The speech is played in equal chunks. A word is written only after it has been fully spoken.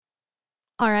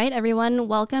All right, everyone,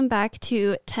 welcome back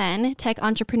to 10 Tech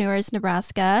Entrepreneurs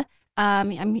Nebraska.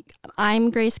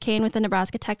 I'm Grace Kane with the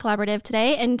Nebraska Tech Collaborative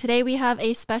today, and today we have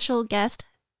a special guest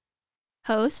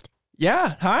host.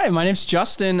 Yeah, hi, my name's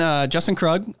Justin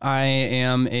Krug. I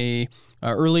am a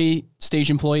early stage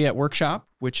employee at Workshop,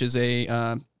 which is a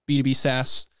B2B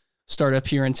SaaS startup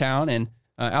here in town. And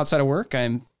outside of work,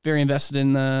 I'm very invested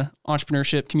in the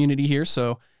entrepreneurship community here.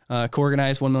 So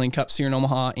co-organized 1 million cups here in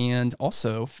Omaha, and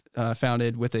also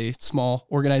founded with a small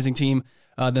organizing team,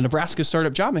 the Nebraska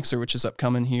Startup Job Mixer, which is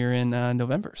upcoming here in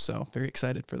November. So very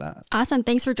excited for that. Awesome.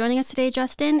 Thanks for joining us today,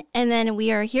 Justin. And then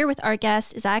we are here with our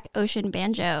guest, Zach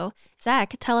Oshinbanjo.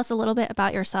 Zach, tell us a little bit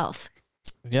about yourself.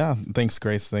 Yeah. Thanks,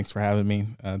 Grace. Thanks for having me.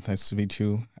 Nice to meet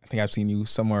you. I think I've seen you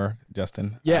somewhere,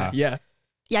 Justin. Yeah.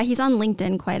 Yeah, he's on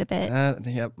LinkedIn quite a bit.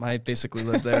 Yep, I basically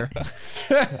live there.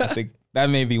 I think that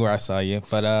may be where I saw you.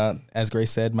 But as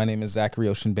Grace said, my name is Zachary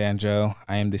Oshinbanjo.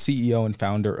 I am the CEO and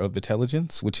founder of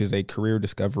Vetelligence, which is a career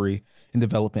discovery and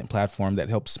development platform that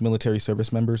helps military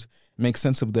service members make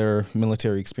sense of their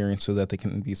military experience so that they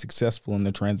can be successful in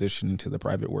their transition into the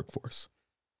private workforce.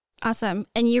 Awesome.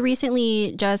 And you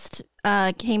recently just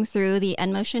came through the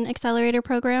NMotion Accelerator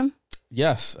program?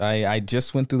 Yes, I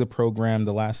just went through the program.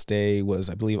 The last day was,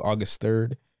 I believe, August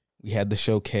 3rd. We had the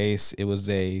showcase. It was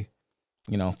a,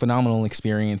 phenomenal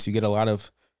experience. You get a lot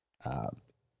of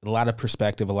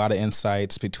perspective, a lot of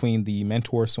insights between the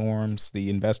mentor swarms, the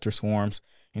investor swarms,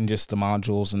 and just the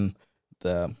modules. And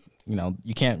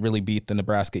you can't really beat the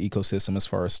Nebraska ecosystem as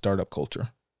far as startup culture.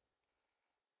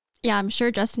 Yeah, I'm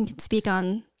sure Justin can speak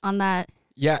on that.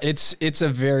 Yeah, it's a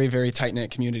very, very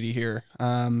tight-knit community here.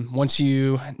 Once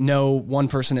you know one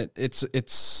person,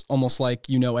 it's almost like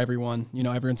everyone.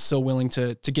 Everyone's so willing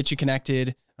to get you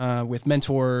connected with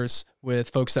mentors, with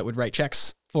folks that would write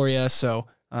checks for you. So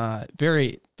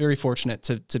very, very fortunate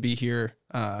to be here,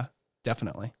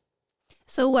 definitely.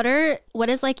 So what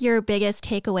is like your biggest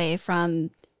takeaway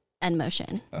from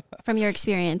NMotion, from your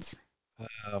experience?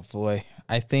 Oh, boy.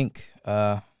 I think...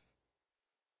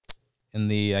 in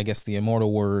the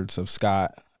immortal words of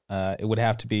Scott, it would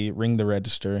have to be ring the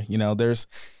register.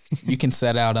 You can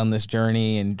set out on this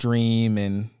journey and dream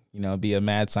and, be a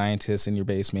mad scientist in your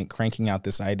basement, cranking out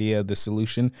this idea, this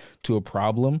solution to a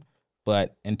problem.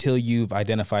 But until you've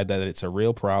identified that it's a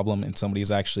real problem and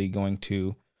somebody's actually going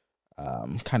to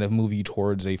kind of move you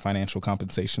towards a financial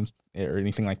compensation or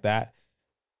anything like that,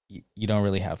 you don't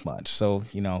really have much. So,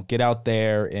 get out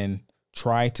there and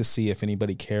try to see if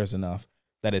anybody cares enough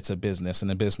that it's a business, and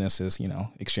the business is,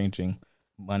 exchanging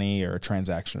money or a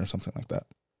transaction or something like that.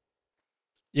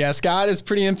 Yeah, Scott is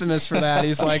pretty infamous for that.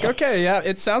 He's like, okay, yeah,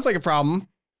 it sounds like a problem,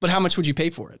 but how much would you pay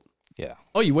for it? Yeah.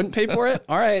 Oh, you wouldn't pay for it?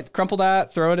 All right, crumple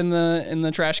that, throw it in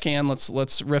the trash can.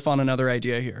 Let's riff on another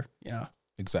idea here. Yeah.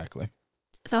 Exactly.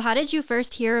 So how did you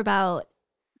first hear about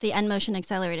the NMotion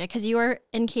Accelerator? Because you were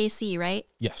in KC, right?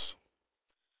 Yes.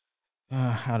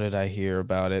 How did I hear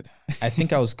about it? I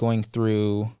think I was going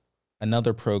through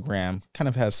another program, kind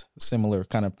of has similar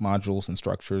kind of modules and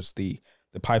structures, the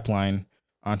Pipeline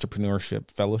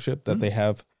Entrepreneurship Fellowship that they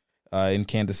have in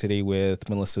Kansas City with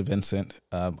Melissa Vincent.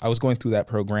 I was going through that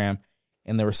program,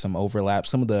 and there was some overlap.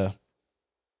 Some of the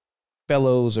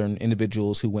fellows or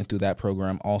individuals who went through that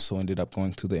program also ended up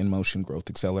going through the NMotion Growth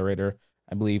Accelerator.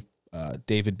 I believe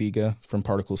David Biga from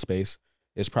Particle Space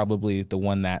is probably the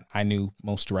one that I knew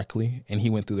most directly, and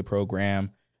he went through the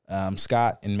program.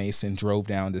 Scott and Mason drove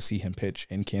down to see him pitch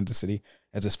in Kansas City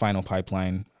as his final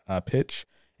Pipeline pitch,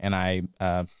 and I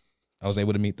was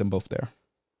able to meet them both there.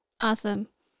 Awesome.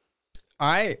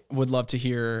 I would love to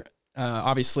hear,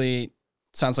 obviously,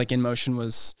 sounds like NMotion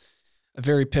was a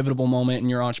very pivotal moment in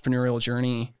your entrepreneurial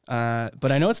journey, but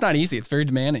I know it's not easy. It's very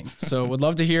demanding. So would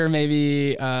love to hear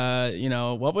maybe,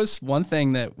 what was one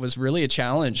thing that was really a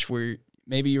challenge where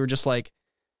maybe you were just like,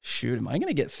 shoot, am I going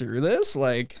to get through this?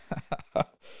 Like...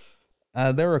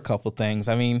 There were a couple things.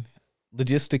 I mean,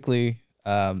 logistically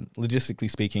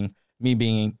speaking, me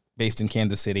being based in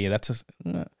Kansas City, that's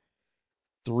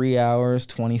 3 hours,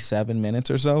 27 minutes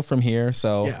or so from here.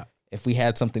 So if we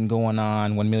had something going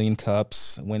on, 1 million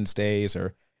cups Wednesdays,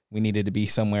 or we needed to be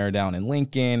somewhere down in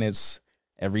Lincoln, it's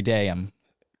every day I'm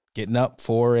getting up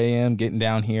 4 a.m., getting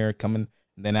down here, coming.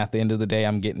 Then at the end of the day,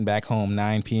 I'm getting back home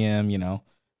 9 p.m.,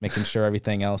 making sure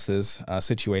everything else is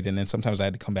situated. And sometimes I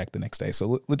had to come back the next day.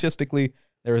 So logistically,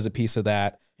 there was a piece of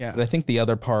that. Yeah. But I think the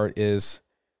other part is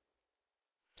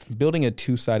building a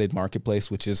two-sided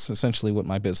marketplace, which is essentially what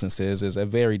my business is a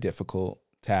very difficult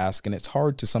task. And it's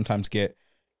hard to sometimes get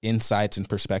insights and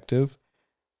perspective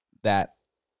that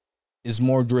is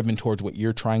more driven towards what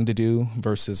you're trying to do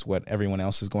versus what everyone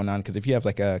else is going on. Because if you have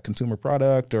like a consumer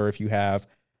product, or if you have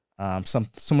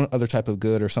some other type of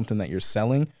good or something that you're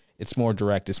selling, it's more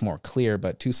direct, it's more clear.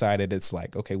 But two-sided, it's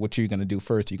like, okay, what are you going to do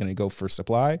first? Are you going to go for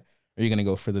supply, or are you going to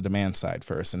go for the demand side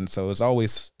first? And so it's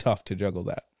always tough to juggle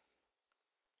that.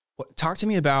 Talk to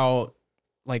me about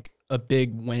like a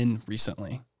big win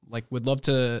recently. Like, would love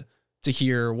to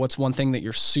hear what's one thing that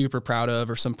you're super proud of,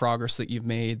 or some progress that you've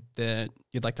made that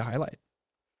you'd like to highlight.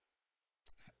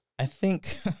 I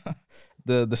think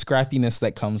the scrappiness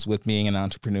that comes with being an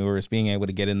entrepreneur is being able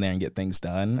to get in there and get things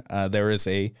done. There is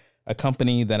a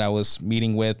company that I was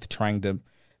meeting with, trying to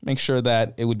make sure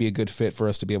that it would be a good fit for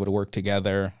us to be able to work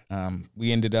together.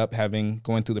 We ended up going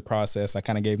through the process. I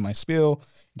kind of gave my spiel,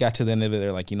 got to the end of it.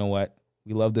 They're like, you know what?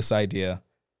 We love this idea.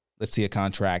 Let's see a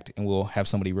contract, and we'll have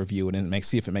somebody review it and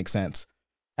see if it makes sense.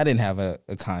 I didn't have a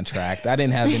contract. I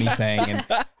didn't have anything.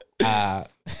 And,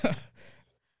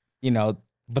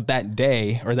 but that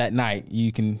day or that night,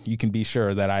 you can be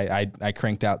sure that I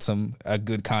cranked out a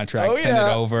good contract, sent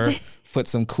it over, put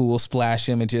some cool splash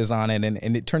images on it,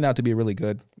 and it turned out to be a really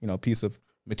good, piece of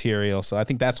material. So I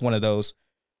think that's one of those.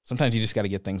 Sometimes you just got to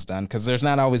get things done, because there's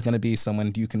not always going to be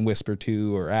someone you can whisper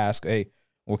to or ask, hey,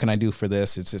 what can I do for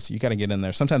this? It's just, you got to get in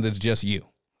there. Sometimes it's just you.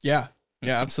 Yeah.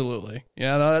 Yeah, absolutely.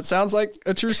 Yeah, no, that sounds like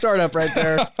a true startup right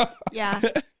there. Yeah.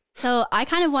 So I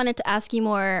kind of wanted to ask you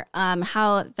more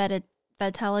how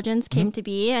Vetelligence came to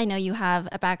be. I know you have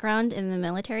a background in the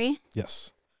military.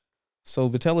 Yes. So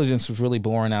Vetelligence was really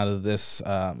born out of this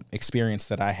experience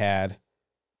that I had,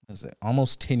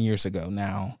 almost 10 years ago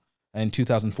now. In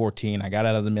 2014, I got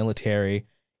out of the military,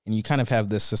 and you kind of have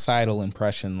this societal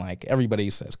impression, like everybody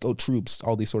says, go troops,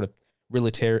 all these sort of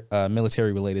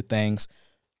military related things.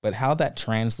 But how that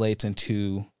translates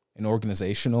into an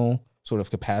organizational sort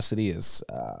of capacity is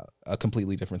a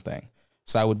completely different thing.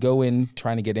 So I would go in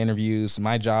trying to get interviews.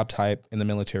 My job type in the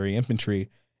military infantry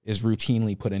is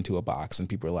routinely put into a box, and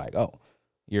people are like, oh,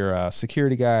 you're a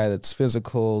security guy that's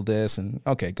physical, this, and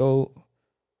okay, go,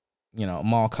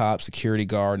 mall cop, security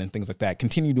guard, and things like that.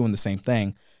 Continue doing the same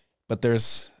thing. But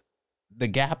there's the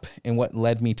gap, and what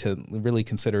led me to really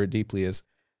consider it deeply is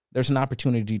there's an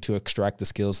opportunity to extract the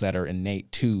skills that are innate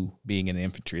to being in the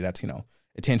infantry. That's,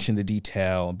 attention to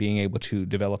detail, being able to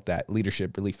develop that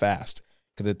leadership really fast.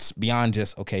 Because it's beyond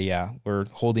just, okay, yeah, we're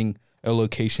holding a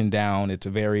location down. It's a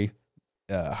very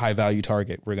high value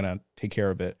target. We're going to take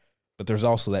care of it. But there's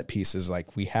also that piece is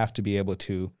like, we have to be able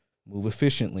to move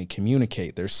efficiently,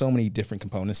 communicate. There's so many different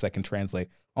components that can translate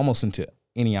almost into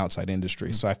any outside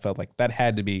industry. So I felt like that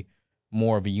had to be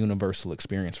more of a universal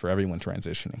experience for everyone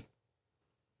transitioning.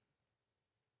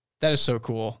 That is so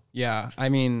cool. Yeah. I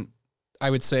mean, I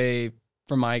would say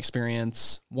from my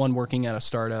experience, one, working at a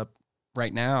startup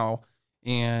right now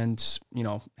and,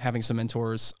 having some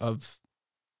mentors of,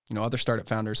 other startup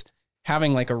founders,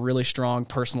 having like a really strong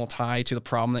personal tie to the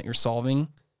problem that you're solving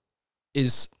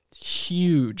is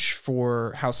huge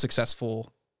for how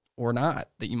successful or not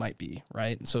that you might be.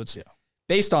 Right. And so it's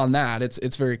based on that,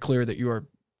 it's very clear that you are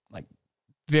like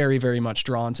very, very much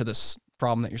drawn to this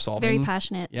problem that you're solving. Very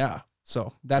passionate. Yeah.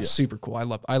 So that's super cool.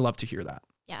 I love to hear that.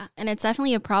 Yeah. And it's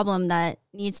definitely a problem that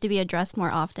needs to be addressed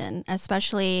more often,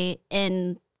 especially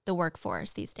in the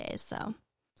workforce these days. So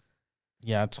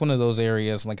yeah, it's one of those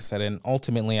areas, like I said, and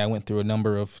ultimately I went through a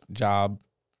number of job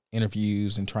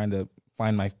interviews and trying to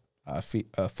find my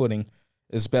footing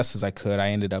as best as I could. I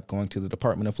ended up going to the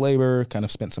Department of Labor, kind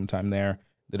of spent some time there,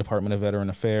 the Department of Veteran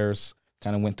Affairs,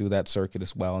 kind of went through that circuit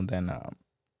as well. And then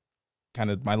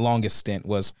kind of my longest stint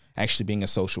was actually being a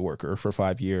social worker for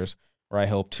 5 years, where I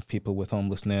helped people with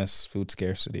homelessness, food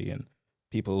scarcity, and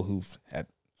people who've had,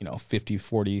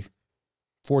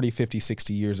 50,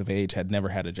 60 years of age, had never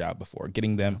had a job before,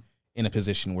 getting them in a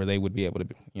position where they would be able to,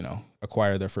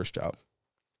 acquire their first job.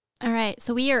 All right.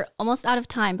 So we are almost out of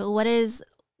time, but what is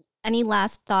any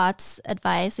last thoughts,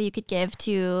 advice that you could give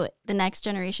to the next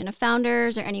generation of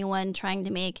founders or anyone trying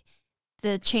to make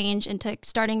the change into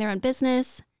starting their own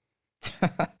business?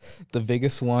 The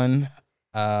biggest one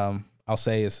I'll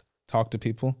say is talk to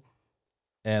people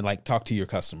and talk to your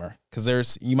customer,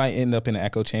 because you might end up in an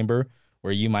echo chamber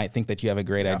where you might think that you have a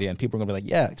great idea and people are going to be like,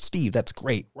 yeah, Steve, that's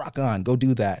great. Rock on. Go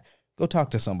do that. Go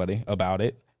talk to somebody about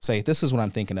it. Say, this is what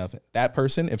I'm thinking of. That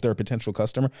person, if they're a potential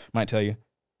customer, might tell you,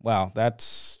 wow,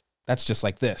 that's just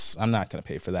like this. I'm not going to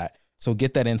pay for that. So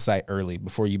get that insight early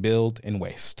before you build and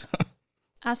waste.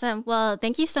 Awesome. Well,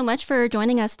 thank you so much for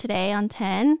joining us today on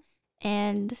 10.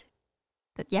 And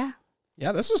yeah.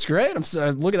 Yeah, this was great.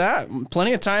 Look at that.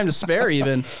 Plenty of time to spare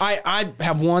even. I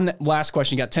have one last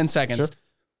question. You got 10 seconds. Sure.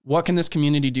 What can this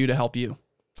community do to help you?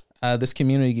 This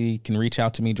community can reach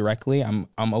out to me directly. I'm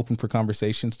open for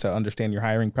conversations to understand your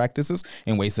hiring practices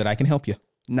and ways that I can help you.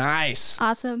 Nice.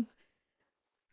 Awesome.